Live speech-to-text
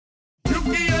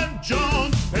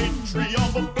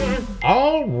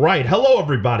All right. Hello,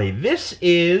 everybody. This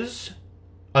is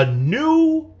a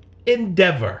new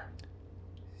endeavor.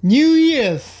 New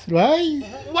Year's, right?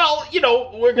 Well,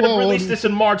 we're going to release this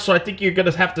in March, so I think you're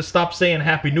going to have to stop saying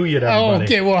Happy New Year to everybody.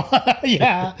 Okay, well,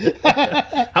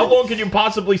 yeah. How long can you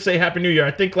possibly say Happy New Year?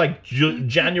 I think like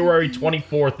January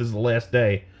 24th is the last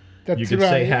day you can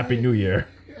say Happy New Year.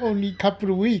 Only a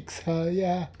couple of weeks,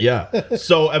 yeah. Yeah.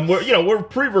 So, and we're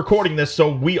pre-recording this,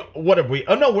 so what have we?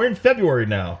 Oh, no, we're in February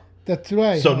now. That's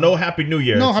right. So no Happy New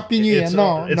Year. No Happy New Year.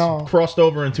 It's crossed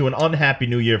over into an unhappy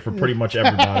New Year for pretty much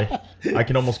everybody. I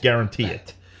can almost guarantee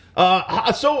it.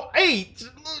 So, hey,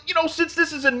 since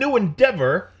this is a new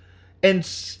endeavor, and,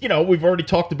 we've already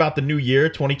talked about the new year,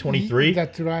 2023.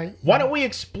 That's right. Why don't we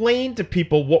explain to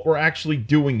people what we're actually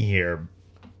doing here?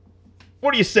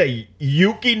 What do you say?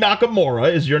 Yuki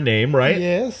Nakamura is your name, right?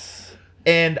 Yes.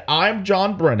 And I'm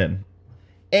John Brennan.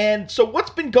 And so what's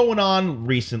been going on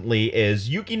recently is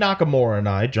Yuki Nakamura and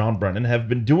I, John Brennan, have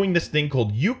been doing this thing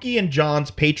called Yuki and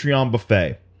John's Patreon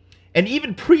Buffet. And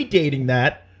even predating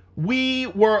that, we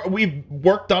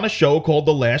worked on a show called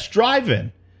The Last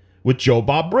Drive-In with Joe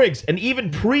Bob Briggs. And even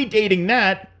predating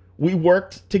that, we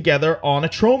worked together on a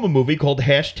trauma movie called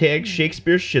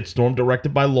 #Shakespeare's Shitstorm,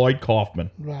 directed by Lloyd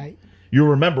Kaufman. Right. You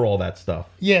remember all that stuff?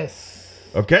 Yes.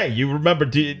 Okay, you remember,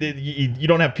 you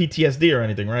don't have PTSD or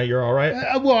anything, right? You're all right?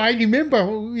 Well, I remember,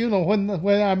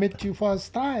 when I met you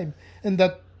first time, and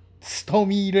that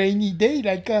stormy, rainy day,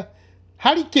 like a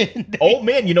hurricane day. Oh,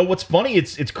 man, you know what's funny?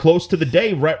 It's close to the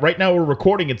day. Right now we're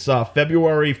recording. It's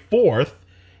February 4th,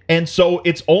 and so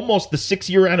it's almost the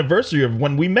 6-year anniversary of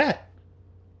when we met.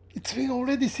 It's been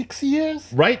already 6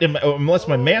 years? Right? Unless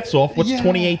my math's off. What's Yeah.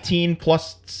 2018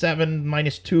 plus 7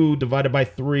 minus 2 divided by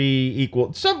 3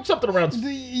 equal... Something around...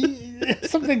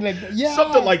 Something like that. Yeah.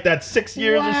 Something like that. 6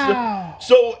 years. Wow.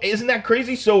 So isn't that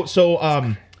crazy? So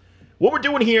what we're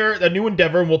doing here, a new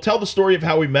endeavor, and we'll tell the story of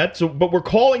how we met. But we're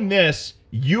calling this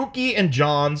Yuki and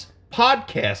John's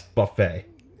Podcast Buffet.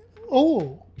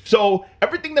 Oh. So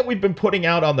everything that we've been putting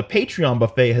out on the Patreon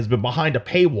Buffet has been behind a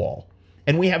paywall.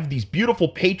 And we have these beautiful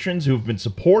patrons who've been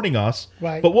supporting us.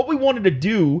 Right. But what we wanted to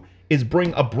do is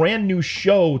bring a brand new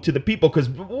show to the people. Because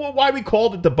why we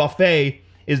called it the buffet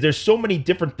is there's so many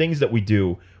different things that we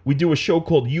do. We do a show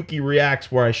called Yuki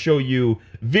Reacts where I show you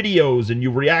videos and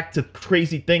you react to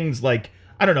crazy things like,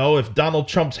 I don't know, if Donald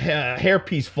Trump's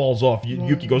hairpiece falls off,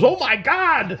 Yuki goes, oh my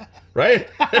God, right?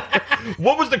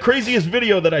 What was the craziest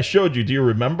video that I showed you? Do you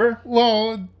remember?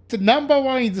 Well, the number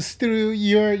one is still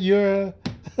your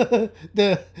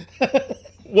the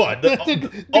what?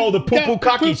 The poo-poo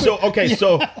kaki. So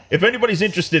so if anybody's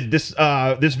interested,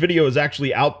 this video is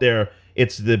actually out there.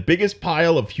 It's the biggest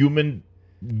pile of human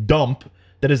dump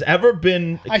that has ever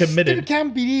been committed. I still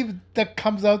can't believe that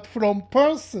comes out from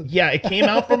person. Yeah, it came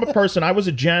out from a person. I was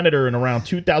a janitor in around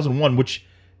 2001, which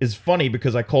is funny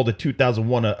because I called it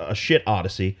 2001 a shit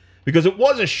odyssey. Because it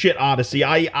was a shit odyssey.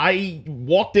 I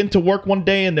walked into work one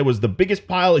day and there was the biggest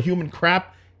pile of human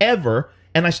crap ever.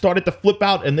 And I started to flip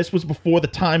out. And this was before the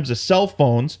times of cell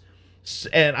phones.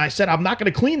 And I said, I'm not going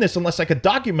to clean this unless I could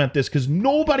document this because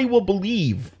nobody will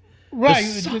believe.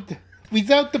 Right.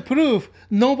 Without the proof,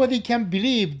 nobody can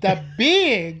believe that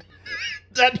big.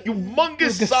 That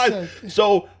humongous size.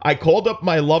 So I called up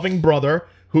my loving brother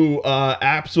who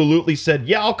absolutely said,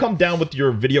 yeah, I'll come down with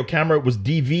your video camera. It was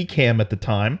DV cam at the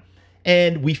time.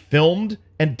 And we filmed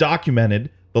and documented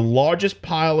the largest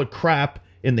pile of crap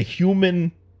in the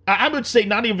human, I would say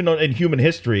not even in human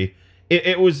history.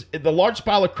 It was the largest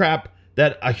pile of crap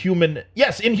that a human,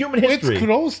 yes, in human history. It's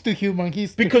close to human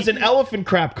history. Because an elephant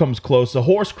crap comes close, a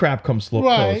horse crap comes close.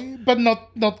 Right, but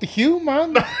not the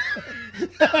human.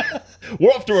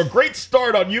 We're off to a great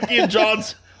start on Yuki and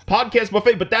John's Podcast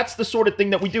Buffet, but that's the sort of thing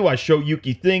that we do. I show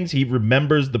Yuki things. He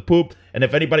remembers the poop. And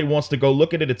if anybody wants to go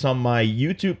look at it, it's on my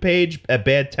YouTube page at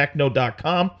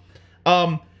badtechno.com.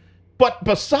 But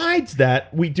besides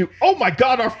that, we do... Oh, my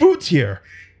God, our food's here.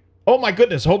 Oh, my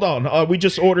goodness. Hold on. We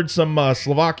just ordered some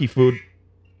Slovaki food.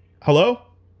 Hello?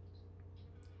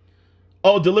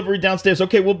 Oh, delivery downstairs.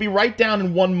 Okay, we'll be right down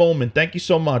in one moment. Thank you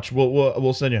so much.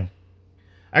 We'll send you.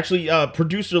 Actually,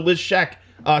 producer Liz Shack...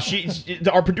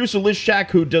 our producer Liz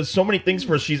Shack, who does so many things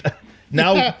for us, she's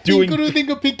now doing,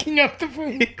 including picking up the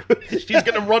food. She's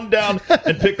gonna run down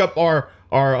and pick up our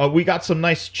we got some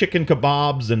nice chicken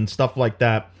kebabs and stuff like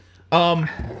that.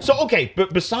 So okay,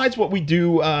 but besides what we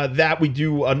do, we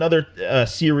do another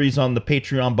series on the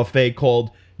Patreon Buffet called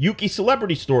Yuki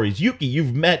Celebrity Stories. Yuki,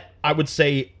 you've met, I would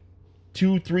say,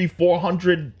 200,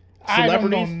 300 celebrities. I don't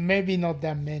know, maybe not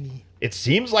that many. It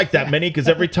seems like that many, because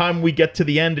every time we get to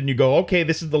the end and you go, okay,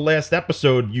 this is the last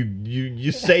episode,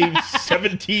 you say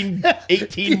 17,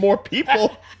 18 more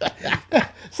people.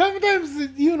 Sometimes,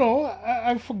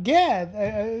 I forget,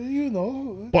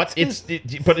 But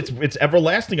it's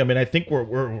everlasting. I mean, I think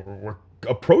we're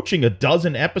approaching a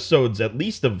dozen episodes at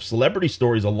least of celebrity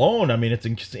stories alone. I mean, it's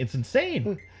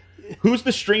insane. Who's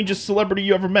the strangest celebrity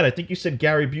you ever met? I think you said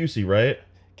Gary Busey, right?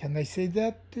 Can I say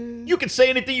that? You can say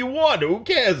anything you want. Who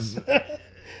cares?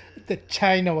 The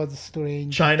China was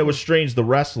strange. China was strange, the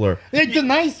wrestler. It's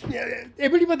nice.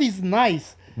 Everybody's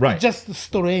nice. Right. Just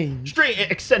strange.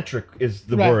 Eccentric is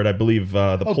the Right. word, I believe,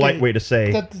 the polite way to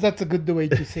say. That's a good way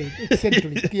to say it.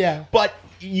 Eccentric, yeah. But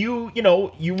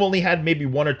you've only had maybe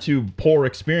one or two poor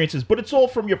experiences, but it's all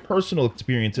from your personal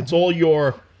experience. It's all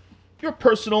your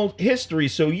personal history,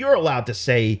 so you're allowed to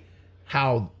say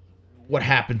what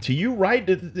happened to you, right?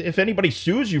 If anybody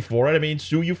sues you for it, I mean,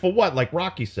 sue you for what? Like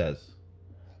Rocky says.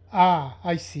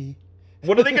 I see.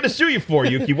 What are they going to sue you for,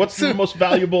 Yuki? What's the most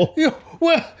valuable?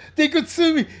 Well, they could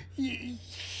sue me.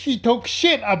 He talked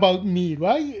shit about me,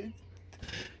 right?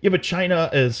 Yeah, but China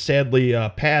is sadly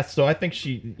passed, so I think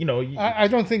she, I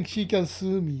don't think she can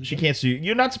sue me. she can't sue you.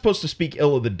 You're not supposed to speak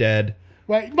ill of the dead.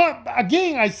 Right, but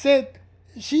again, I said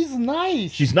she's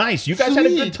nice. She's nice. You guys had a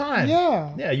good time.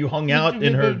 Yeah. Yeah, you hung out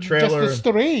in her trailer. Just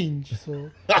strange. So.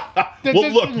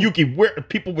 Well, look, Yuki,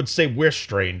 people would say we're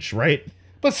strange, right?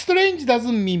 But strange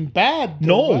doesn't mean bad.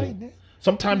 No. Right?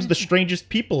 Sometimes the strangest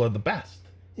people are the best.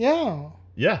 Yeah.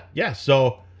 Yeah.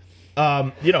 So,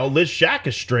 Liz Shack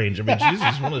is strange. I mean, she's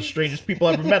just one of the strangest people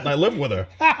I ever met, and I live with her.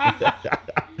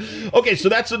 Okay, so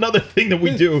that's another thing that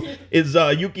we do is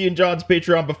Yuki and John's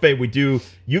Patreon buffet. We do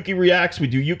Yuki Reacts. We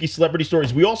do Yuki Celebrity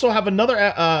Stories. We also have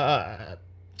another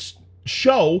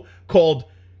show called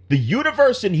The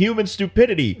Universe and Human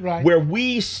Stupidity, right, where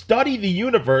we study the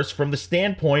universe from the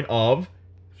standpoint of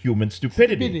human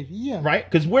stupidity. Yeah. Right?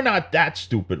 Because we're not that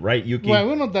stupid, right, Yuki? Well,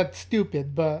 we're not that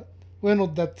stupid, but we're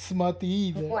not that smart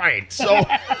either. Right.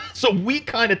 So we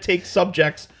kind of take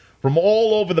subjects from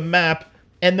all over the map,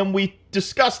 and then we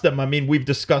discuss them. I mean, we've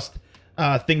discussed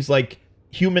things like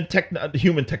human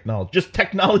technology, just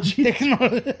technology,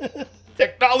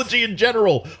 technology in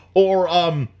general, or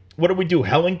what did we do?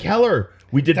 Helen Keller.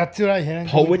 We did That's right.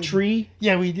 poetry.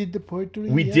 We did the poetry.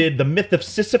 We did the myth of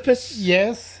Sisyphus.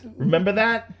 Yes. Remember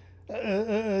that?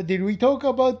 Did we talk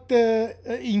about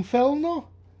Inferno?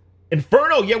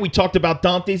 Inferno, yeah, we talked about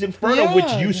Dante's Inferno, Yeah.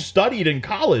 which you studied in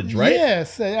college, right?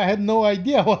 Yes, I had no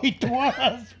idea what it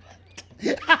was.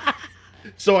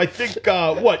 So I think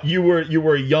you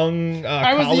were young.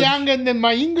 I was college? young, and then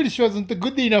my English wasn't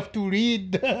good enough to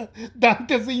read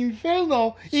Dante's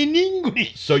Inferno in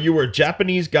English. So you were a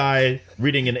Japanese guy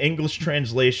reading an English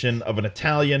translation of an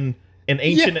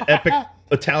ancient epic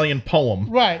Italian poem,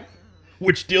 Right.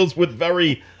 which deals with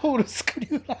very Hold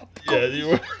screw up. you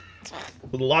were,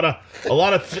 with a lot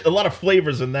of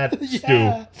flavors in that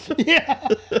Yeah. Yeah.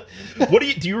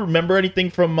 stew. Do you remember anything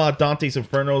from Dante's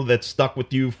Inferno that stuck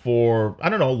with you for, I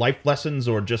don't know, life lessons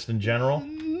or just in general?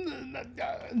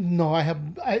 No,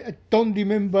 I don't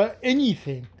remember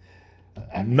anything.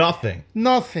 Nothing.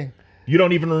 Nothing. You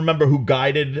don't even remember who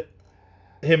guided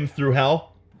him through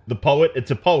hell? The poet?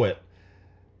 It's a poet.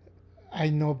 I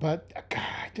know, but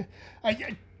God,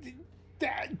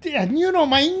 and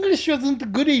my English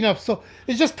wasn't good enough, so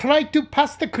I just tried to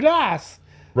pass the class.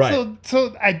 Right.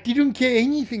 So I didn't care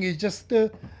anything. It's just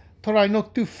try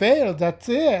not to fail. That's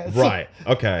it. Right.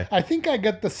 So Okay. I think I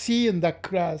got the C in that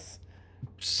class.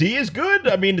 C is good.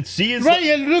 I mean, C is Right,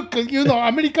 and look,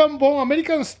 American-born,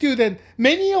 American student,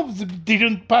 many of them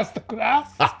didn't pass the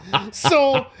class.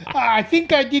 So I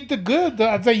think I did good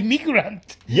as an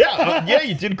immigrant. Yeah,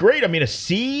 you did great. I mean, a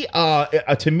C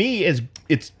to me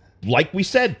it's like we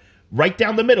said, right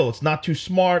down the middle. It's not too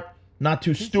smart, not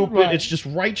too stupid. Right. It's just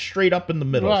right straight up in the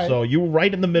middle. Right. So you were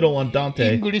right in the middle on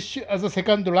Dante. English as a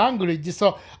second language.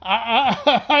 So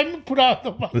I'm proud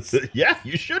of myself. Yeah,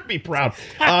 you should be proud.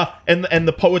 And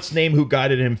the poet's name who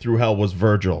guided him through hell was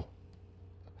Virgil.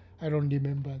 I don't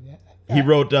remember that. He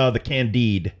wrote the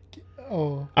Candide.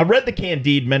 Oh, I read the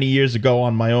Candide many years ago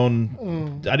on my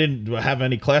own. I didn't have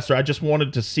any class, or I just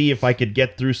wanted to see if I could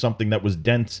get through something that was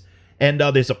dense. And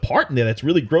there's a part in there that's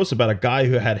really gross about a guy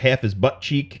who had half his butt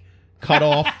cheek cut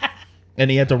off, and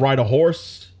he had to ride a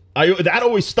horse. That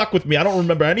always stuck with me. I don't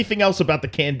remember anything else about the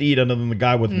Candide other than the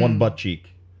guy with one butt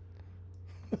cheek.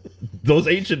 Those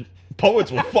ancient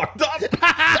poets were fucked up.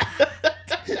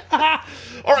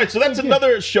 All right, so that's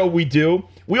another show we do.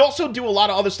 We also do a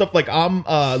lot of other stuff, like I'm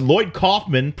Lloyd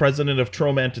Kaufman, president of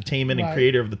Troma Entertainment and Right.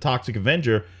 creator of The Toxic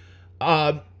Avenger.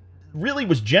 really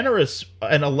was generous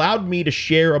and allowed me to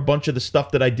share a bunch of the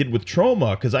stuff that I did with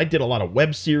Trauma, because I did a lot of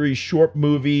web series, short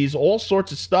movies, all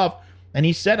sorts of stuff. And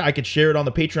he said I could share it on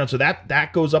the Patreon. So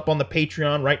that goes up on the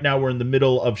Patreon. Right now we're in the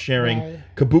middle of sharing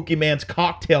Kabuki Man's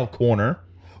Cocktail Corner.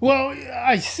 Well,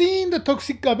 I seen the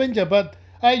Toxic Avenger, but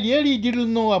I really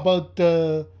didn't know about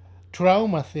the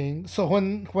trauma thing. So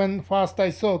when first I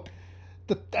saw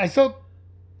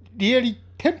really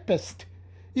Tempest.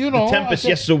 You know, the Tempest,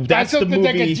 yes. So that's the movie.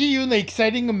 Like a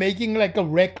exciting, making like a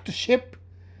wrecked ship.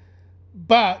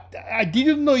 But I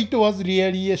didn't know it was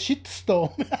really a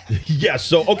shitstorm. Yeah,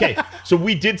 so, okay. So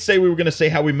we did say we were going to say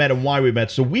how we met and why we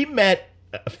met. So we met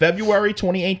February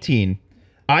 2018.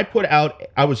 I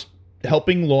was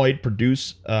helping Lloyd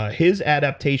produce his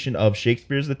adaptation of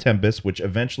Shakespeare's The Tempest, which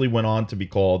eventually went on to be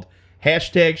called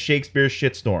 #Shakespeare's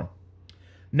Shitstorm.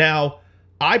 Now,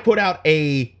 I put out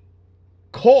a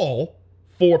call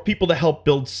for people to help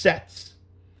build sets.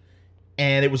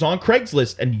 And it was on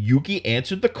Craigslist, and Yuki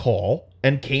answered the call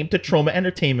and came to Trauma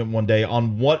Entertainment one day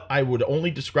on what I would only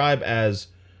describe as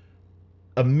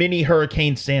a mini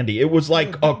Hurricane Sandy. It was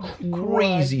like a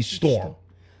crazy storm,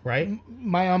 right?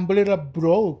 My umbrella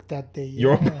broke that day.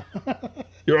 Your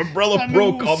umbrella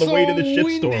broke on the way to the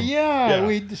shitstorm. Yeah,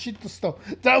 with the shitstorm.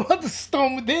 That was a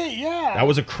storm day, yeah. That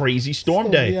was a crazy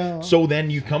storm day. Yeah. So then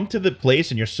you come to the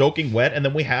place and you're soaking wet, and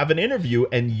then we have an interview,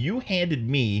 and you handed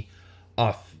me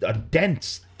a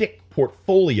dense, thick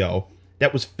portfolio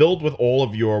that was filled with all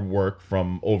of your work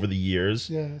from over the years.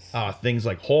 Yes. Things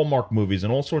like Hallmark movies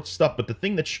and all sorts of stuff. But the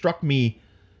thing that struck me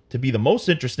to be the most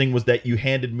interesting was that you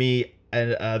handed me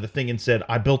the thing and said,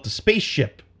 I built a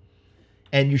spaceship.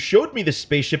 And you showed me this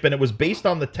spaceship, and it was based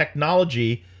on the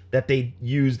technology that they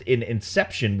used in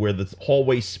Inception, where the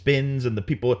hallway spins and the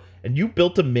people... And you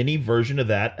built a mini version of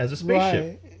that as a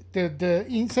spaceship. Right. The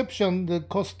Inception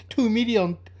cost $2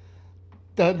 million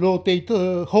to rotate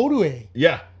hallway.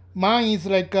 Yeah. Mine is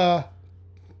like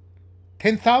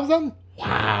 10,000.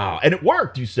 Wow. And it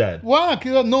worked, you said. Work.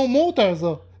 No motors.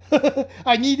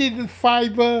 I needed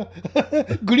 5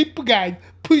 grip guide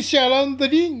push around the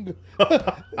ring,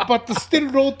 but still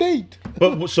rotate.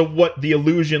 But so what the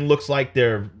illusion looks like,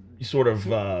 they're sort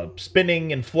of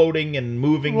spinning and floating and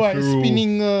moving through.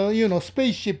 Spinning,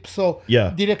 spaceship. So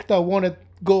director wanted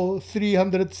go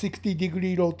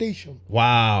 360-degree rotation.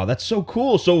 Wow, that's so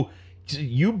cool. So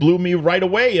you blew me right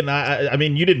away, and I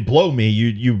mean, you didn't blow me.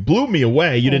 You blew me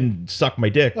away. You didn't suck my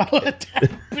dick.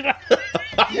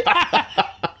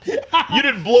 You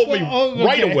didn't blow me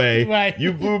right away. Right.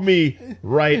 You blew me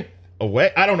right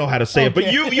away. I don't know how to say it,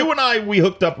 but you and I, we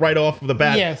hooked up right off the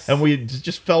bat. Yes. And we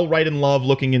just fell right in love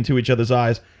looking into each other's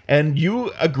eyes. And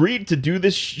you agreed to do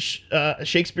this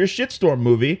Shakespeare Shitstorm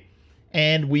movie.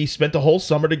 And we spent a whole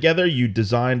summer together. You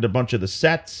designed a bunch of the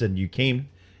sets, and you came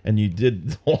and you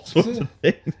did all sorts of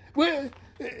things. Well,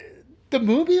 the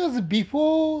movie was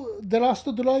before The Last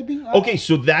Driving. Okay,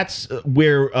 so that's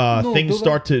where things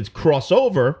start to cross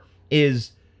over.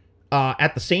 Is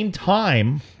at the same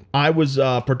time, I was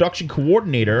production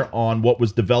coordinator on what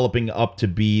was developing up to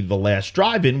be The Last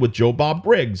Drive-In with Joe Bob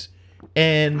Briggs.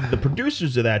 And the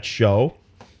producers of that show,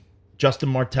 Justin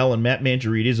Martell and Matt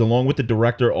Mangiarides, along with the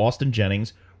director, Austin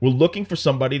Jennings, were looking for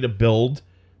somebody to build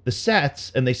the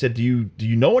sets. And they said, do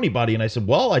you know anybody? And I said,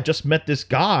 well, I just met this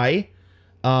guy.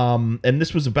 And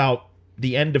this was about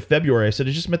the end of February. I said,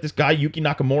 I just met this guy, Yuki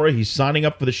Nakamura. He's signing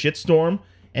up for the shitstorm.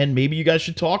 And maybe you guys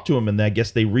should talk to him. And I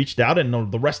guess they reached out,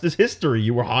 and the rest is history.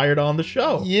 You were hired on the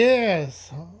show.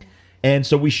 Yes. And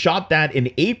so we shot that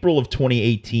in April of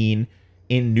 2018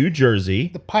 in New Jersey.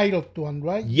 The pilot one,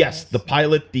 right? Yes, the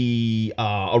pilot, the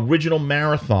original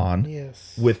marathon.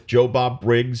 Yes. With Joe Bob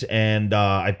Briggs, and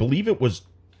I believe it was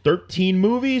 13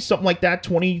 movies, something like that,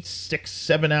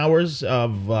 7 hours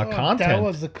of content. That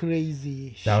was a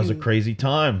crazy That was a crazy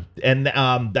time. And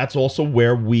that's also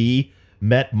where we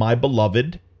met my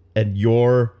beloved and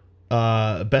your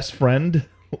best friend,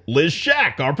 Liz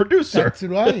Shack, our producer. That's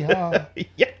right, huh?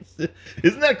 Yes.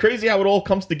 Isn't that crazy how it all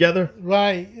comes together?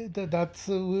 Right. That's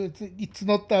it's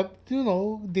not that,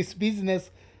 this business,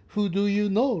 who do you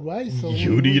know, right? So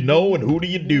who do you know and who do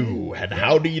you do? And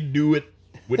how do you do it?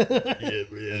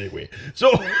 Anyway,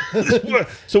 so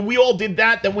we all did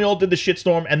that. Then we all did the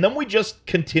shitstorm, and then we just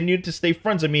continued to stay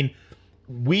friends. I mean,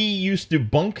 we used to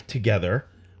bunk together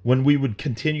when we would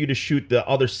continue to shoot the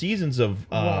other seasons of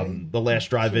The Last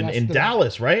Drive-In in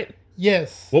Dallas, right?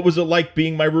 Yes. What was it like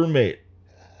being my roommate?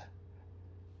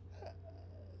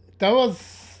 That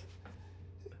was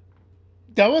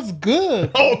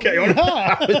good. Oh, okay.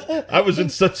 Yeah. I was in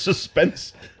such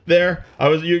suspense there.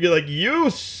 You're like, you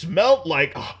smelled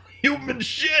like human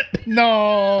shit.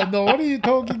 No. What are you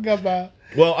talking about?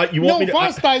 Well, you want No, me to...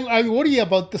 first I worry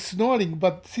about the snoring,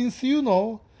 but since you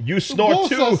know... You snore both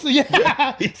too. us,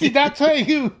 yeah. See, that's why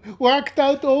you worked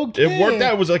out okay. It worked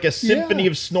out. It was like a symphony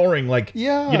of snoring. Like,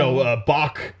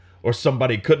 Bach or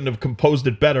somebody couldn't have composed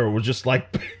it better. It was just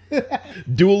like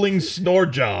dueling snore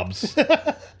jobs.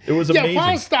 It was amazing.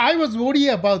 Yeah, first I was worried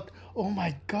about, oh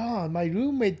my God, my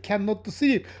roommate cannot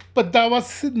sleep. But that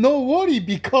was no worry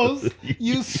because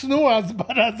you snore as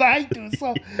bad as I do.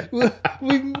 So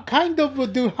we kind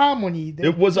of do harmony there.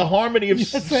 It was a harmony of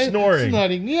snoring.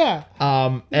 Snoring, yeah.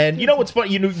 And you know what's funny?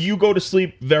 You go to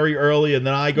sleep very early, and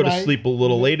then I go to sleep a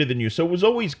little later than you. So it was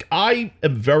always, I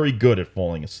am very good at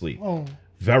falling asleep. Oh.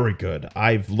 Very good.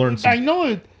 I've learned I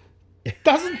know it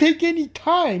doesn't take any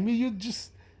time. You just...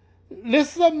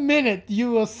 less than a minute,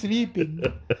 you are sleeping.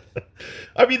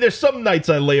 I mean, there's some nights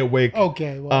I lay awake.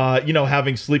 Okay. Well,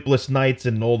 having sleepless nights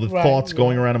and all the thoughts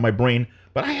going around in my brain.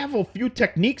 But I have a few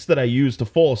techniques that I use to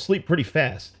fall asleep pretty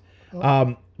fast.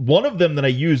 One of them that I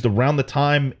used around the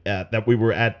time that we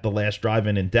were at the last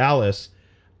drive-in in Dallas,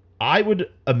 I would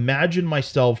imagine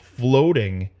myself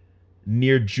floating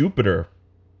near Jupiter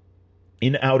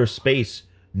in outer space.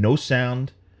 No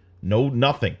sound, no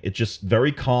nothing. It's just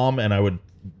very calm, and I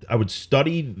would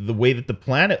study the way that the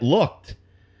planet looked,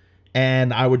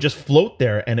 and I would just float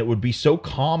there, and it would be so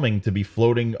calming to be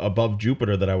floating above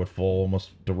Jupiter that I would fall almost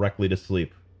directly to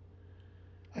sleep.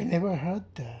 I never heard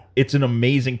that. It's an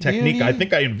amazing technique. Really? I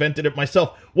think I invented it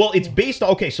myself. Well, it's based on...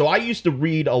 Okay, so I used to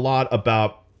read a lot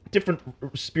about different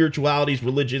spiritualities,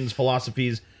 religions,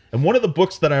 philosophies, and one of the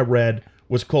books that I read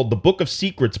was called The Book of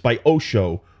Secrets by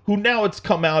Osho, who now it's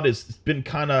come out has been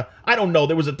kind of... I don't know.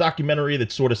 There was a documentary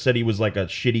that sort of said he was like a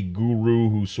shitty guru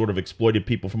who sort of exploited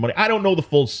people for money. I don't know the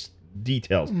full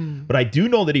details, but I do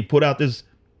know that he put out this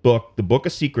book, The Book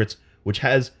of Secrets, which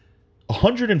has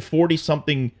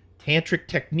 140-something tantric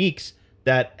techniques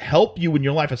that help you in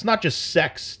your life. It's not just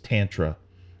sex tantra.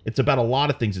 It's about a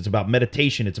lot of things. It's about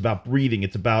meditation. It's about breathing.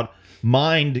 It's about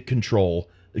mind control,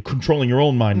 controlling your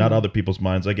own mind, not other people's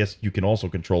minds. I guess you can also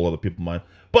control other people's minds.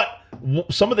 But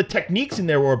some of the techniques in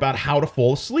there were about how to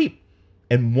fall asleep.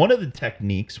 And one of the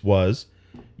techniques was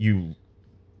you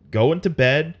go into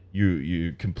bed,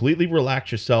 you completely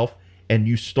relax yourself, and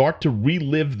you start to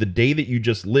relive the day that you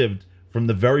just lived from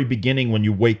the very beginning when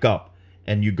you wake up.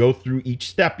 And you go through each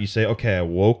step. You say, okay, I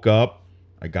woke up,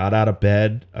 I got out of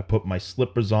bed, I put my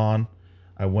slippers on,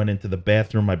 I went into the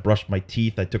bathroom, I brushed my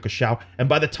teeth, I took a shower. And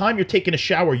by the time you're taking a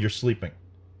shower, you're sleeping.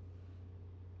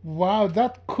 Wow,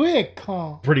 that quick,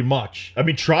 huh? Pretty much. I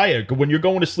mean, try it. When you're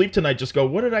going to sleep tonight, just go,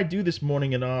 what did I do this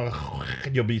morning? And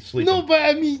you'll be sleeping. No, but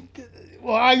I mean,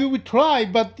 well, I would try,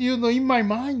 but, in my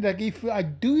mind, like, if I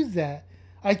do that,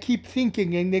 I keep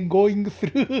thinking and then going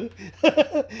through.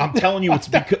 I'm telling you, it's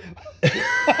because...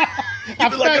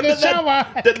 After the shower.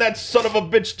 Then that son of a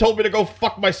bitch told me to go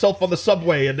fuck myself on the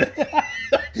subway, and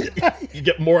you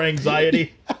get more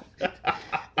anxiety.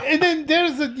 And then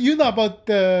there's about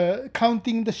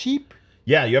counting the sheep.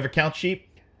 Yeah, you ever count sheep?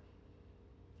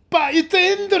 But it's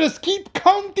endless. Keep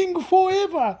counting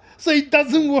forever, so it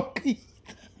doesn't work.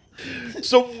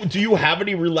 So, do you have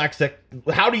any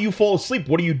how do you fall asleep?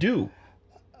 What do you do?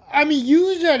 I mean,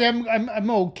 usually I'm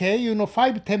okay,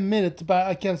 5-10 minutes, but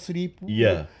I can sleep.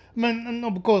 Yeah. And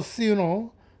of course,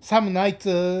 some nights,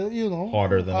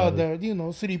 harder than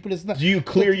others. Sleepless nights. Do you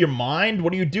clear your mind?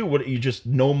 What do? You just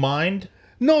no mind?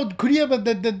 No, clear, but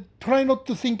then try not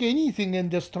to think anything and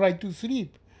just try to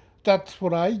sleep. That's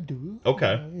what I do.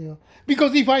 Okay.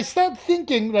 Because if I start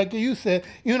thinking, like you said,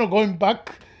 going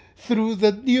back through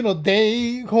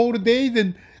the, whole day,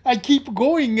 then I keep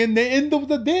going, and the end of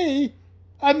the day,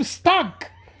 I'm stuck.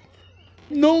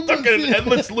 No stuck in an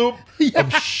endless loop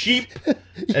of sheep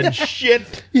and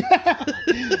shit. Yeah.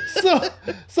 So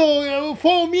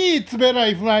for me, it's better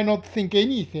if I not think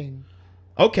anything.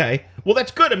 Okay. Well,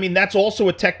 that's good. I mean, that's also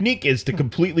a technique, is to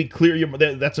completely clear your...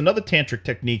 That's another tantric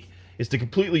technique, is to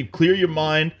completely clear your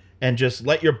mind and just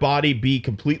let your body be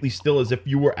completely still as if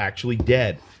you were actually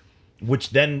dead, which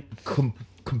then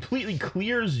completely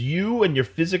clears you and your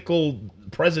physical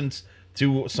presence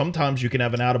to... Sometimes you can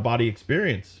have an out-of-body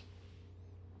experience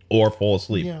or fall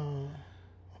asleep. Yeah.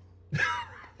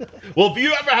 Well, if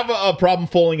you ever have a problem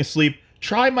falling asleep,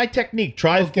 try my technique.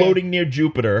 Try floating near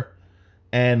Jupiter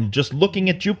and just looking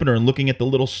at Jupiter and looking at the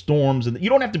little storms. And you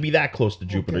don't have to be that close to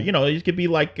Jupiter. Okay. You could be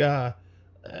like a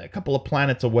couple of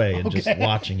planets away and just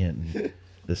watching it and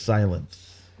the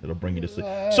silence. It'll bring you to sleep.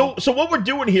 So what we're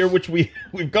doing here, which we've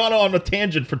gone on a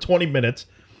tangent for 20 minutes,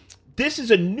 this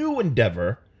is a new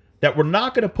endeavor that we're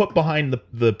not going to put behind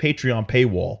the Patreon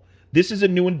paywall. This is a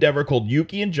new endeavor called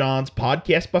Yuki and John's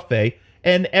Podcast Buffet,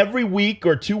 And every week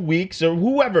or 2 weeks or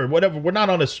whatever, we're not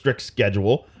on a strict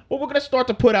schedule, but we're going to start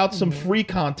to put out some free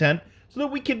content so that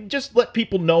we can just let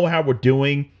people know how we're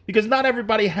doing, because not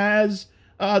everybody has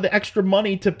the extra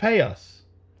money to pay us.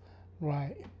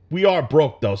 Right. We are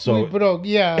broke, though, so We broke,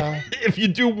 yeah. if you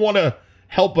do want to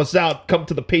help us out, come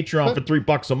to the Patreon for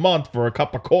 $3 a month for a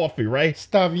cup of coffee, right?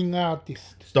 Starving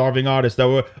artist. Starving artists.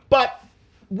 But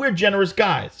we're generous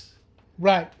guys.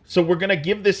 Right. So we're going to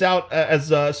give this out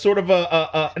as a, sort of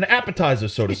an appetizer,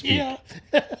 so to speak. Yeah.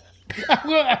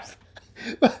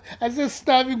 I said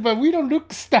starving, but we don't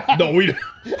look starving. No, we don't.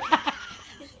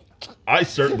 I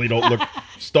certainly don't look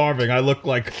starving. I look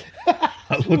like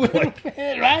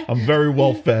Right? I'm very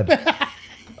well fed.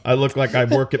 I look like I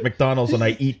work at McDonald's and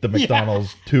I eat the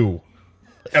McDonald's too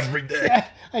every day.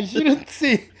 I shouldn't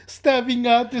say starving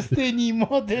artist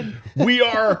anymore. Then We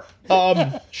are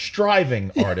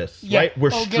striving artists, Yeah. right? We're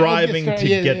Okay, striving to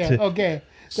get to. Okay,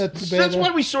 that's So better. that's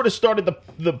why we sort of started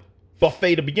the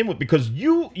buffet to begin with, because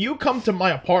you come to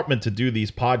my apartment to do these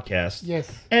podcasts.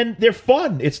 Yes. And they're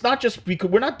fun. It's not just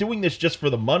because we're not doing this just for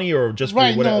the money or just for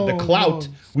Right, whatever, the no, clout.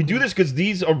 no. We do this because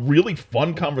these are really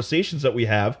fun conversations that we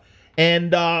have.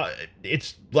 And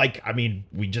it's like, I mean,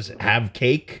 we just have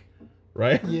cake,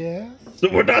 right? Yeah. So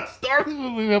we're not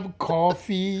starving. We have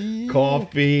coffee.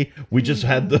 Coffee. We just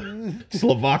had the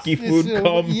Slovaki food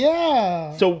come.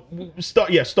 Yeah. So,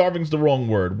 starving's the wrong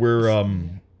word. We're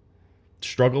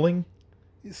struggling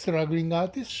Struggling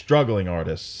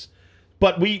artist.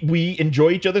 But we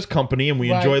enjoy each other's company, and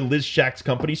we Right. enjoy Liz Shack's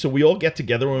company, so we all get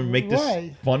together and we make this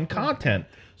Right. fun content.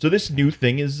 So this new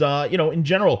thing is, in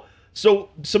general. So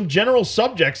some general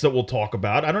subjects that we'll talk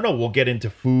about. I don't know. We'll get into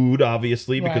food,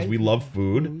 obviously, because Right. we love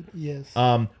food. Yes.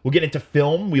 We'll get into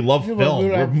film. We love film.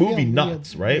 We're movie film,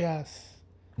 nuts, yeah, right? Yes.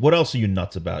 What else are you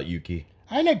nuts about, Yuki?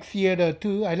 I like theater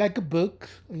too. I like books.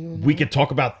 We could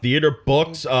talk about theater,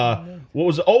 books. What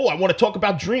was? Oh, I want to talk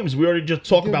about dreams. We already just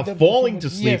talked about falling to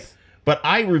sleep. Yes. But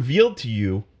I revealed to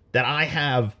you that I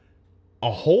have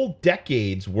a whole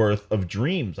decade's worth of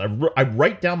dreams. I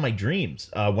write down my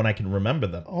dreams when I can remember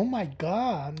them. Oh my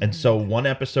God. And so one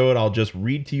episode, I'll just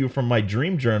read to you from my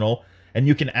dream journal, and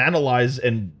you can analyze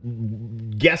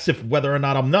and guess whether or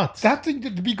not I'm nuts. That's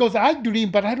because I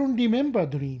dream, but I don't remember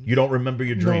dreams. You don't remember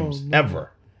your dreams no.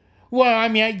 ever. Well, I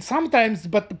mean, sometimes,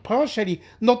 but partially,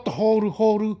 not the whole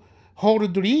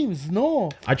dreams.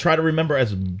 No. I try to remember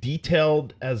as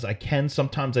detailed as I can.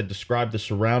 Sometimes I describe the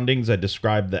surroundings. I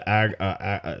describe the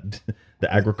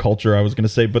the agriculture, I was going to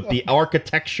say, but the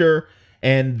architecture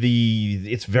and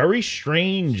it's very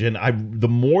strange. And the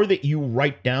more that you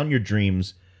write down your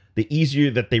dreams, the easier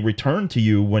that they return to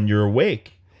you when you're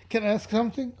awake. Can I ask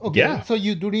something? Okay. Yeah. So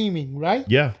you're dreaming, right?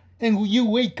 Yeah. And you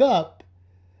wake up,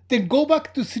 then go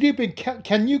back to sleep, and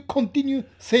can you continue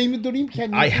same dream?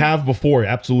 Can you? I have before,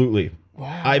 absolutely.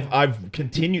 Wow. I've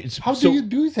continued. How do you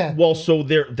do that? Well, so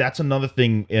that's another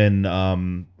thing in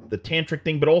the tantric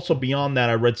thing, but also beyond that,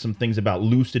 I read some things about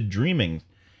lucid dreaming,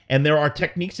 and there are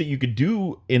techniques that you could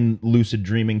do in lucid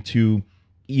dreaming to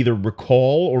either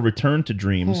recall or return to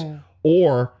dreams,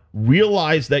 or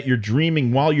realize that you're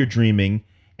dreaming while you're dreaming,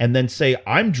 and then say,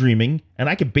 I'm dreaming, and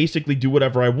I can basically do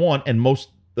whatever I want. And most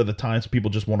of the times,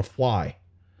 people just want to fly,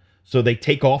 so they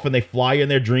take off and they fly in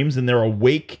their dreams, and they're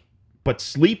awake but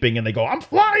sleeping, and they go, I'm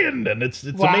flying, and it's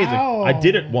Wow. amazing. I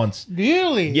did it once.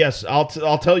 Really? Yes, I'll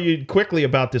tell you quickly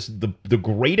about this. The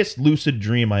greatest lucid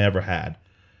dream I ever had.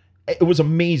 It was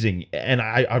amazing, and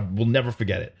I will never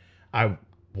forget it. I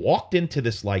walked into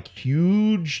this like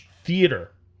huge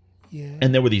theater, Yeah.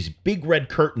 and there were these big red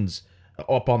curtains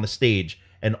up on the stage,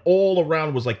 and all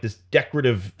around was like this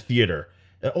decorative theater.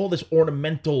 All this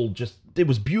ornamental, it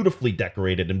was beautifully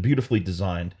decorated and beautifully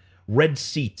designed. Red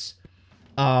seats.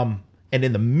 And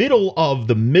in the middle of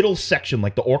the middle section,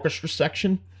 like the orchestra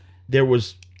section, there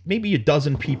was maybe a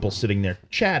dozen people sitting there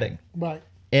chatting. Right.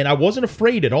 And I wasn't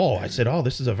afraid at all. I said, oh,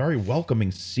 this is a very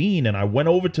welcoming scene. And I went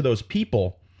over to those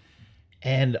people,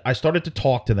 and I started to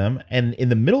talk to them. And in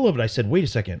the middle of it, I said, wait a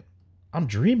second. I'm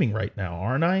dreaming right now,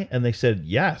 aren't I? And they said,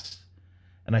 yes.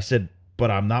 And I said,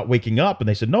 but I'm not waking up. And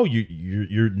they said, no,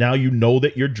 you're now you know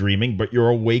that you're dreaming, but you're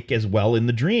awake as well in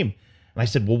the dream. And I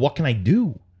said, well, what can I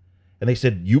do? And they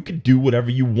said, you can do whatever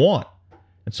you want.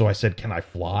 And so I said, can I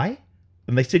fly?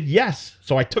 And they said, yes.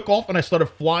 So I took off and I started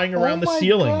flying around the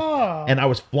ceiling. God. And I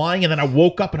was flying, and then I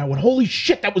woke up and I went, holy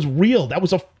shit, that was real.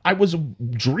 I was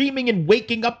dreaming and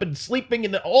waking up and sleeping,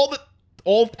 and all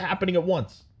happening at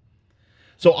once.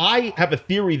 So I have a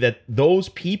theory that those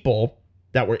people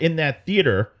that were in that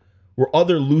theater were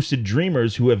other lucid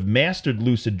dreamers who have mastered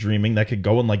lucid dreaming that could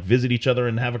go and like visit each other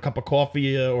and have a cup of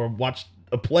coffee or watch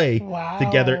a play Wow.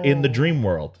 together in the dream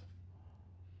world.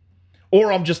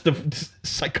 or I'm just a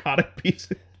psychotic piece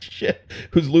of shit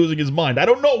who's losing his mind. I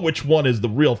don't know which one is the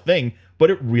real thing, but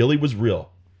it really was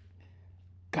real.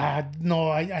 God,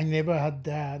 no, I never had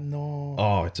that. No.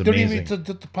 Oh, it's Dream, amazing. it's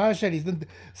just partially.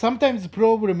 Sometimes the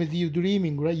problem is you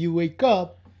dreaming, right? You wake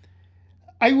up.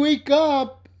 I wake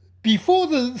up before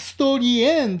the story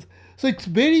ends, so it's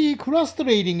very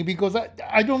frustrating because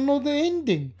I don't know the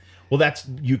ending. Well,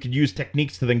 you could use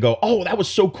techniques to then go, oh, that was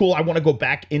so cool. I want to go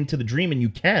back into the dream, and you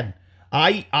can. How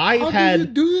do you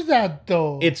do that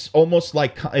though? It's almost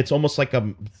like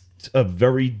a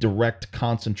very direct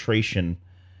concentration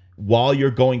while you're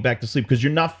going back to sleep because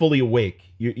you're not fully awake.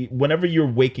 Whenever you're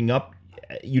waking up,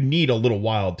 you need a little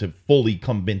while to fully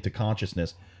come into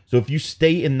consciousness. So if you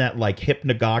stay in that like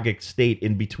hypnagogic state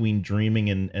in between dreaming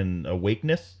and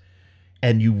awakeness,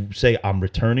 and you say, I'm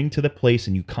returning to the place,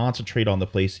 and you concentrate on the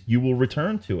place, you will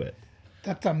return to it.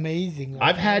 That's amazing.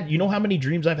 I've had, you know how many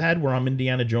dreams I've had where I'm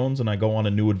Indiana Jones and I go on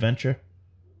a new adventure?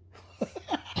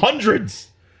 Hundreds.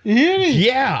 Really?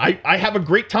 Yeah, I have a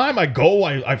great time. I go,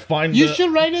 I find. You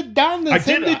should write it down and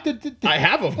send it to. I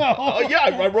have them.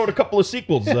 Yeah, I wrote a couple of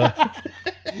sequels.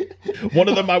 One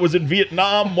of them I was in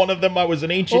Vietnam. One of them I was in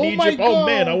ancient Egypt. Oh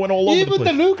man, I went all over the place.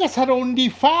 Even the Lucas had only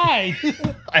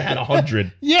 5. I had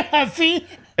 100. Yeah, see.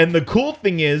 And the cool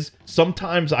thing is,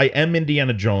 sometimes I am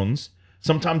Indiana Jones.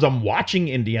 Sometimes I'm watching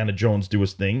Indiana Jones do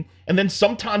his thing, and then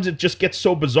sometimes it just gets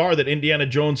so bizarre that Indiana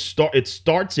Jones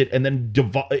starts it and then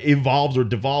evolves or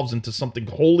devolves into something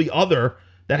wholly other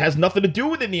that has nothing to do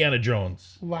with Indiana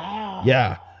Jones. Wow.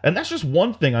 Yeah, and that's just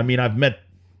one thing. I mean, I've met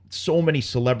so many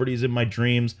celebrities in my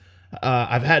dreams.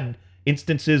 I've had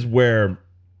instances where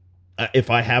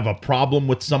if I have a problem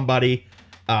with somebody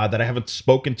that I haven't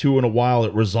spoken to in a while,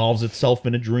 it resolves itself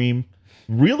in a dream.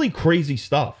 Really crazy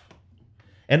stuff.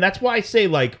 And that's why I say,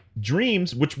 like,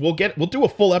 dreams, which we'll do a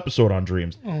full episode on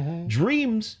dreams. Mm-hmm.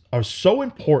 Dreams are so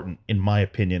important, in my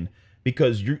opinion,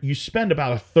 because you spend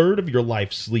about a third of your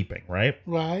life sleeping, right?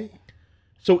 Right.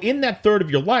 So in that third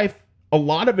of your life, a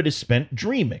lot of it is spent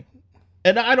dreaming.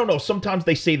 And I don't know, sometimes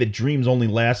they say that dreams only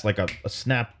last like a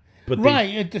snap. But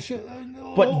right.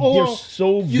 But they're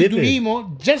so vivid. You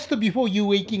dream just before you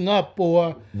waking up,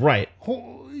 or right.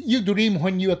 You dream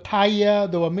when you're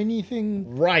tired, or many things.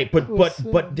 Right,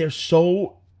 but they're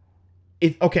so.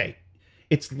 Okay,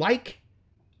 it's like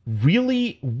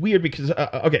really weird because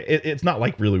it's not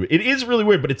like really weird. It is really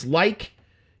weird, but it's like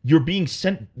you're being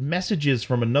sent messages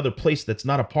from another place that's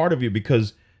not a part of you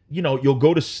because. You know, you'll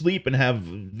go to sleep and have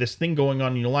this thing going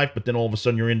on in your life, but then all of a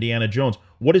sudden you're Indiana Jones.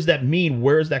 What does that mean?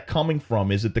 Where is that coming from?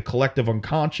 Is it the collective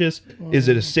unconscious? Is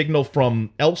it a signal from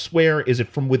elsewhere? Is it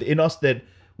from within us that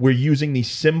we're using these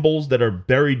symbols that are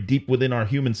buried deep within our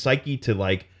human psyche to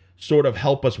like sort of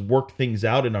help us work things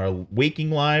out in our waking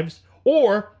lives?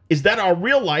 Or is that our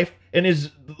real life and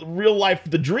is real life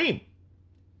the dream?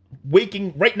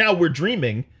 Waking, right now we're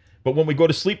dreaming, but when we go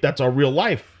to sleep, that's our real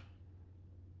life.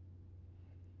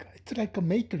 It's like a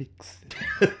Matrix.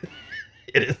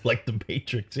 It is like the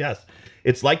Matrix, yes.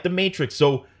 It's like the Matrix.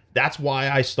 So that's why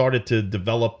I started to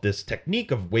develop this technique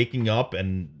of waking up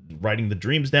and writing the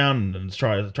dreams down and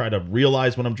try to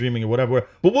realize when I'm dreaming or whatever.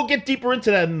 But we'll get deeper into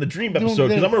that in the dream episode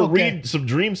because I'm going to read some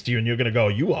dreams to you and you're going to go,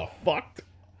 you are fucked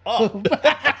up.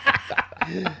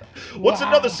 What's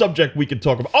another subject we can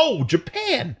talk about? Oh,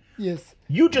 Japan. Yes.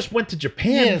 You just went to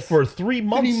Japan for 3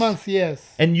 months. 3 months,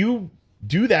 yes. And you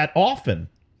do that often.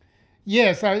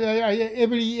 Yes, I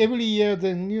every year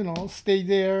then stay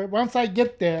there. Once I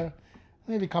get there,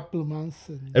 maybe a couple of months.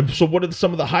 And so, what are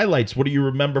some of the highlights? What do you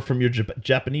remember from your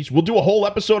Japanese? We'll do a whole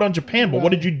episode on Japan, but what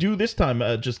did you do this time?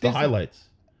 Just the highlights.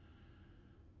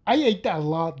 I ate a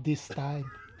lot this time,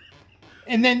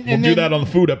 and then we'll do that on the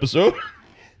food episode.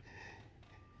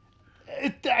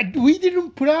 We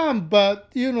didn't plan, but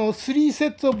 3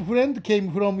 sets of friends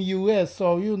came from US,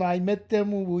 so I met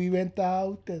them. We went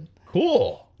out and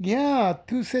cool. Yeah,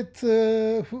 2 sets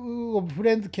of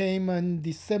friends came in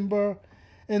December,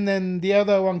 and then the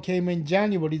other one came in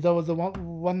January. That was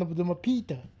one of them,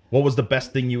 Peter. What was the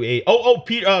best thing you ate? Oh,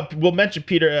 Peter. We'll mention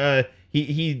Peter.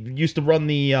 He used to run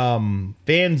the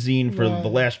fanzine for the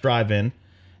last drive-in,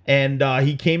 and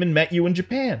he came and met you in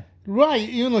Japan. Right.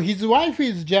 His wife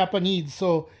is Japanese,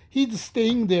 so he's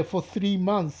staying there for 3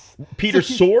 months. Peter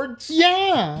Swords?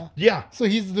 Yeah. Yeah. So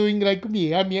he's doing like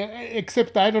me. I mean,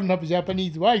 except I don't have a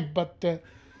Japanese wife, but,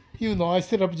 I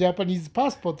still have a Japanese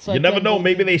passport. So you never know.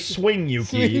 Maybe they swing,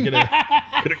 Yuki. You could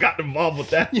have gotten involved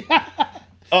with that.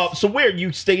 Yeah. So where?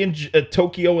 You stay in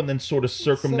Tokyo and then sort of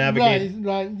circumnavigate?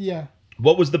 Right, yeah.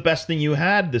 What was the best thing you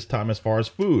had this time as far as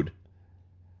food?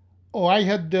 Oh, I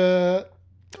had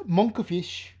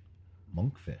monkfish.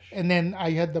 Monkfish. And then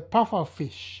I had the puffer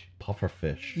fish.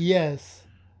 Pufferfish. Yes.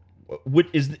 What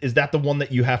is that the one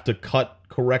that you have to cut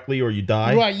correctly or you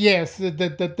die? Right, yes.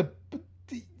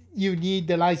 You need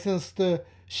the licensed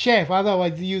chef,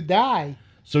 otherwise you die.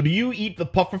 So do you eat the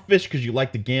pufferfish because you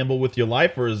like to gamble with your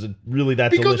life, or is it really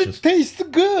that Because delicious? it tastes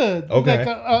good.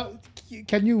 Okay.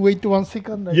 Can you wait 1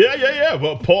 second? Yeah.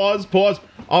 Well, pause.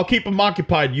 I'll keep him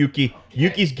occupied, Yuki.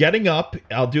 Yuki's getting up.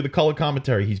 I'll do the color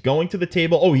commentary. He's going to the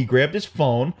table. Oh, he grabbed his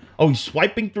phone. Oh, he's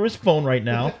swiping through his phone right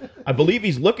now. I believe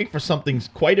he's looking for something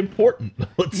quite important.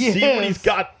 Let's see what he's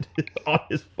got on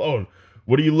his phone.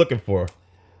 What are you looking for?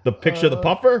 The picture of the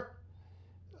puffer?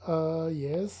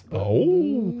 Yes.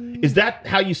 Oh. Is that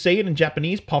how you say it in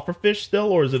Japanese? Pufferfish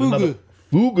still? Or is it Fugu. another?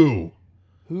 Fugu.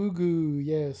 Fugu,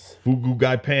 yes. Fugu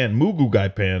Gaipan. Mugu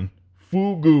Gaipan.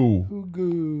 Fugu.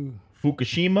 Fugu.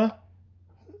 Fukushima?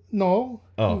 No.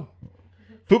 Oh.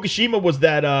 Fukushima was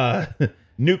that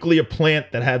nuclear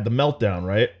plant that had the meltdown,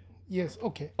 right? Yes,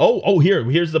 okay. Oh,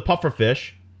 here's the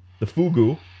pufferfish. The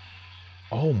fugu.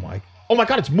 Oh my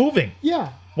God, it's moving.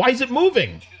 Yeah. Why is it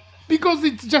moving? Because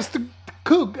it's just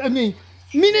cooked. I mean,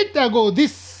 minute ago,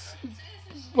 this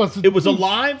was... It was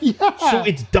alive? Yeah. So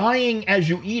it's dying as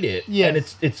you eat it.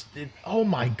 Yes. And oh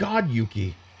my God,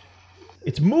 Yuki.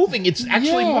 It's moving. It's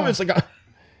actually Yeah. moving. It's like a...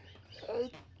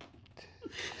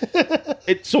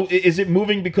 So is it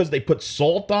moving because they put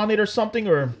salt on it or something,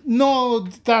 or No,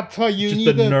 that's why you Just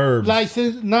need the nerves.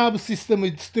 nerve system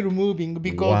is still moving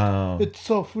because Wow. it's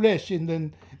so fresh. And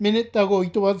then minute ago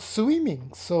it was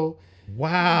swimming. So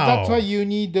wow? that's why you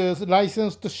need a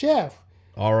licensed chef.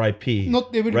 R.I.P.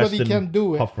 Not everybody Rest in can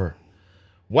do it. Puffer.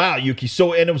 Wow, Yuki.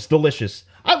 So and it was delicious.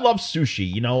 I love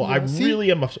sushi. You know, I see?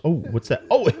 really am. Oh, what's that?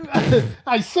 Oh,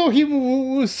 I saw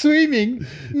him swimming.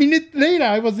 Minute later,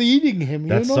 I was eating him.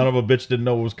 that you know? son of a bitch didn't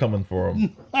know what was coming for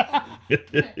him.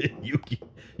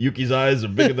 Yuki's eyes are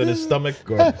bigger than his stomach.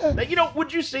 Or, now, you know,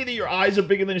 would you say that your eyes are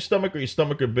bigger than your stomach, or your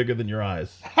stomach are bigger than your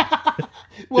eyes?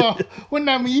 Well, when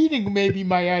I'm eating, maybe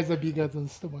my eyes are bigger than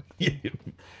stomach.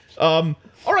 All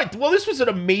right. Well, this was an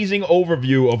amazing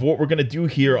overview of what we're going to do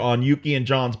here on Yuki and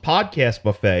John's podcast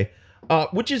buffet,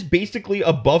 which is basically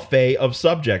a buffet of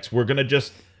subjects. We're gonna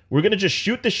just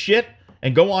shoot the shit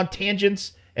and go on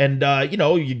tangents, and you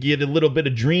know, you get a little bit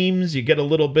of dreams, you get a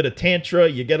little bit of tantra,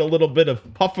 you get a little bit of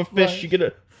pufferfish, Right. you get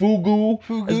a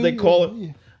fugu, as they call it.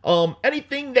 yeah.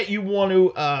 Anything that you want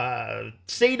to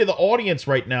say to the audience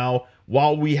right now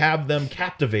while we have them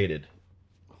captivated?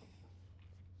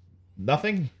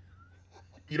 Nothing?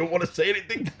 You don't want to say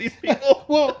anything to these people?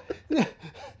 Well,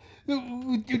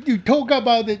 you talk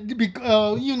about it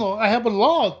because, you know, I have a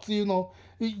lot, you know,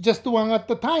 just one at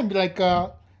the time. Like, I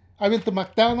went to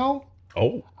McDonald's.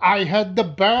 Oh. I had the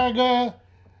burger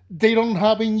they don't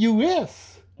have in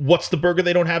U.S. What's the burger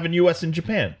they don't have in U.S. and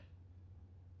Japan?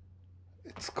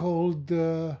 It's called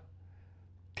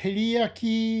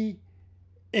teriyaki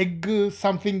egg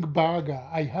something burger.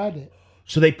 I had it.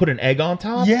 So they put an egg on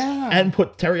top? Yeah. And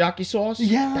put teriyaki sauce?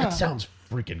 Yeah. That sounds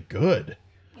freaking good.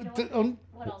 You know The-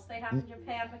 what else they have in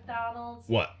Japan, McDonald's?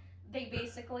 What? They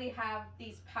basically have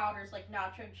these powders, like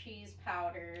nacho cheese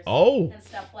powders. Oh. And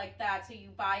stuff like that. So you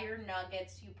buy your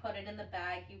nuggets, you put it in the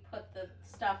bag, you put the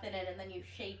stuff in it, and then you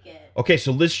shake it. Okay,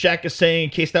 so Liz Shack is saying, in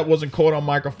case that wasn't caught on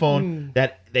microphone,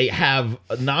 that they have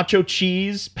nacho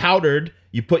cheese powdered.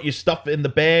 You put your stuff in the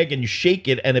bag and you shake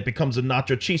it, and it becomes a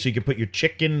nacho cheese. So you can put your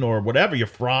chicken or whatever, your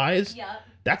fries. Yep.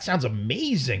 That sounds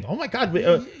amazing. Oh my God.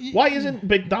 Why isn't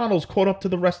McDonald's caught up to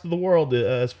the rest of the world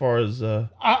as far as in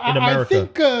America?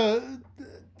 I think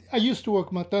I used to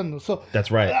work McDonald's, so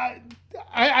That's right.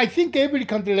 I think every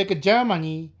country, like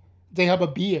Germany, they have a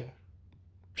beer,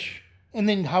 and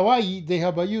then Hawaii they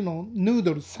have a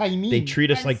noodles, Saimin. They treat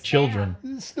us And like spam. children.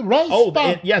 It's the rice. Oh,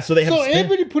 spam. yeah, so they have So spam.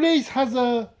 every place has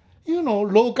a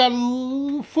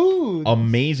local food.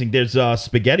 Amazing. There's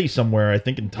spaghetti somewhere, I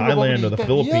think in Thailand or the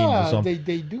Philippines yeah, or something.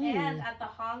 They do. And at the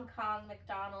Hong Kong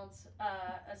McDonald's,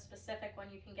 a specific one,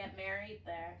 you can get married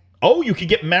there. Oh, you could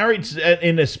get married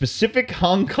in a specific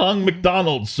Hong Kong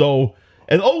McDonald's. So,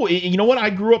 and you know what? I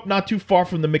grew up not too far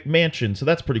from the McMansion, so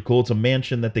that's pretty cool. It's a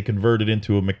mansion that they converted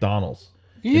into a McDonald's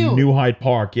Ew. in New Hyde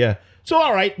Park. Yeah. So,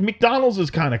 all right, McDonald's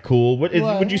is kind of cool.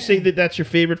 Would you say that that's your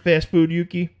favorite fast food,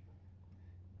 Yuki?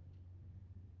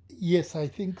 Yes, I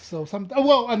think so.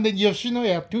 Well, and then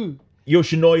Yoshinoya too.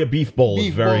 Yoshinoya beef bowl is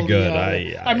Beef very bowl, good.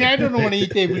 yeah. I mean, I don't want to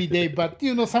eat every day, but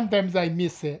sometimes I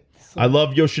miss it. So. I love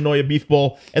Yoshinoya beef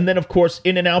bowl, and then of course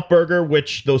In-N-Out Burger,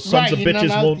 which those sons Right, of bitches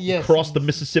In-N-Out, won't yes. cross the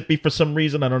Mississippi for some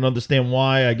reason. I don't understand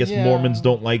why. I guess Yeah. Mormons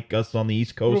don't like us on the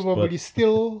East Coast. Probably But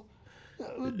still,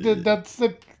 that's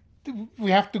the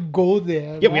we have to go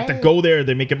there. Yeah, we have to right? go there.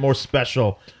 They make it more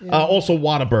special. Also,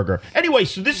 Whataburger. Anyway,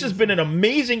 so this has been an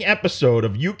amazing episode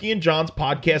of Yuki and John's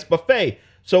Podcast Buffet.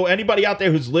 So anybody out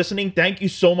there who's listening, thank you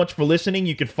so much for listening.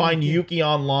 You can find Yuki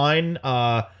online.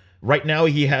 Right now,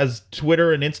 he has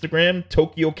Twitter and Instagram,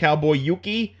 Tokyo Cowboy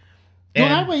Yuki. Do you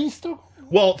And, have an Instagram?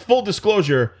 well, full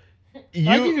disclosure, I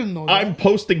didn't know that. I'm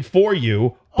posting for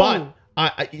you, but Oh.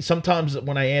 I sometimes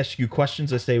when I ask you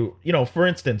questions, I say, for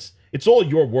instance, it's all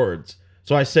your words.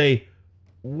 So I say,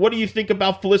 what do you think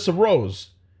about Felissa Rose?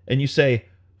 And you say,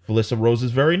 Felissa Rose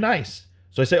is very nice.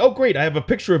 So I say, oh, great. I have a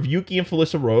picture of Yuki and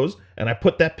Felissa Rose, and I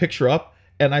put that picture up,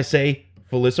 and I say,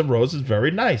 Felissa Rose is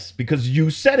very nice because you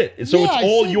said it. So Yeah, it's I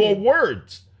all said your it.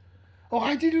 words. Oh,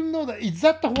 I didn't know that. Is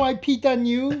that why Peter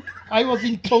knew I was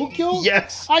in Tokyo?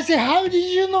 Yes. I said, how did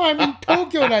you know I'm in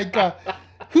Tokyo?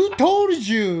 Who told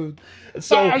you?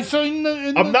 So I saw in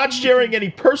I'm not sharing any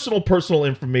personal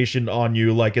information on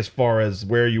you, like as far as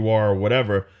where you are or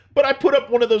whatever. But I put up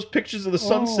one of those pictures of the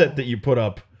sunset that you put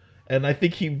up, and I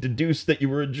think he deduced that you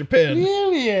were in Japan.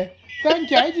 Really?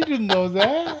 Thank you. I didn't know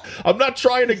that. I'm not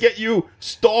trying to get you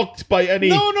stalked by any.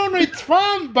 No, it's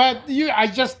fun, but I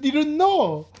just didn't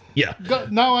know. Yeah.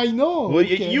 Now I know. Well,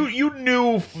 Okay. you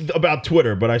knew about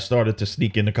Twitter, but I started to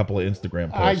sneak in a couple of Instagram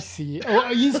I posts. see. Oh,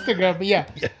 Instagram, yeah.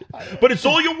 But it's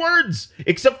all your words,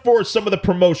 except for some of the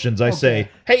promotions. I say,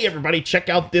 hey, everybody, check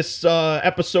out this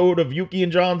episode of Yuki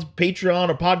and John's Patreon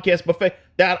or Podcast Buffet.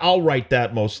 That I'll write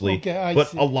that mostly. Okay, I but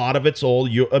see. a lot of it's all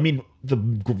you. I mean, the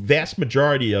vast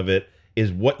majority of it is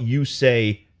what you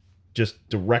say, just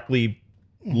directly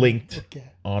linked Okay.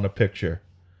 on a picture.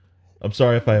 I'm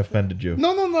sorry if I offended you. No,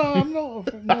 I'm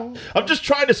not. No. I'm just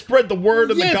trying to spread the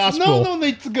word of the gospel. No,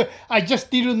 it's good. I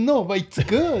just didn't know, but it's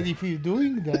good if you're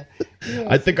doing that. Yes.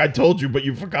 I think I told you, but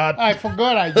you forgot. I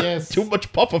forgot, I guess. Too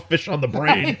much pufferfish on the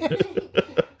brain.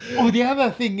 Oh, the other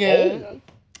thing,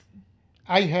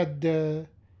 I had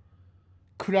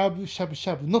crab shabu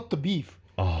shabu, not the beef.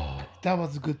 Oh, That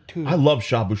was good too. I love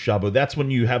shabu shabu. That's when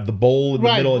you have the bowl in the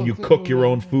Right, middle and you cook your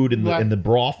own food in the right. in the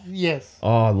broth. Yes,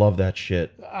 Oh, I love that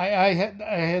shit. I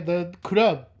had a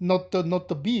crab, not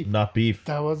the beef. Not beef,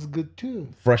 That was good too.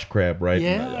 fresh crab, right?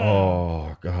 Yeah.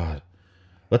 Oh God.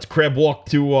 Let's crab walk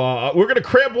to. We're gonna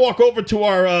crab walk over to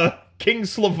our King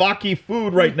Slovaki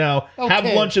food right now. Have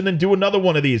Okay. lunch and then do another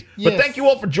one of these. But Yes. thank you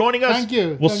all for joining us. Thank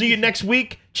you. We'll Thank see you you. next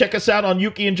week. Check us out on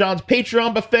Yuki and John's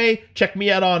Patreon buffet. Check me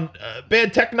out on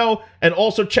Bad Techno, and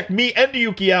also check me and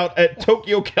Yuki out at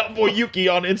Tokyo Cowboy Yuki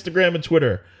on Instagram and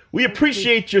Twitter. We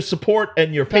appreciate your support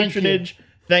and your Thank patronage.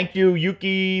 Thank you,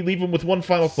 Yuki. Leave him with one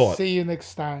final thought. See you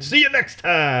next time. See you next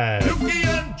time. Yuki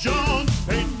and John's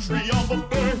Patreon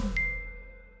buffet.